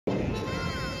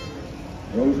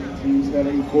Both teams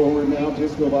heading forward now.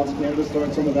 Discobots Canada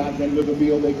starts on the back end of the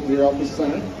field. They clear out the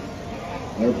center.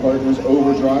 Their partners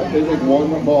Overdrive. They take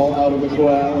one ball out of the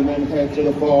corral and then head to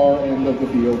the far end of the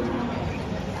field.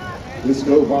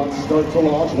 Discobots start to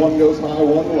launch. One goes high,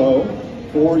 one low.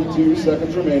 42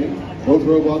 seconds remaining. Both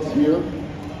robots here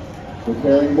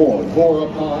preparing more. 4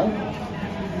 up high.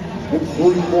 And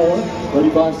 3 more.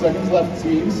 35 seconds left,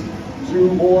 teams.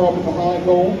 2 more up at the high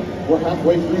goal. We're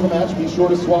halfway through the match. Be sure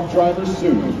to swap drivers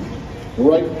soon. The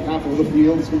right half of the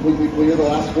field is completely clear. The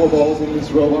last 4 balls in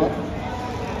this robot.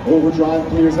 Overdrive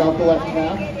clears out the left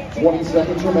half. 20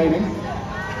 seconds remaining.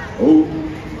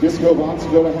 Discobots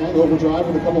go to hang Overdrive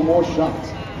with a couple more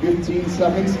shots. 15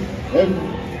 seconds.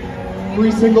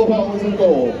 Every single ball is in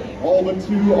goal. All but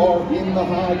 2 are in the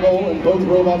high goal, and both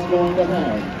robots going to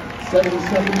hang. 7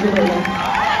 seconds remaining.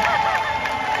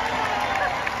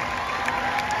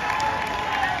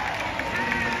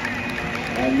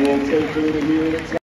 And you'll take data here.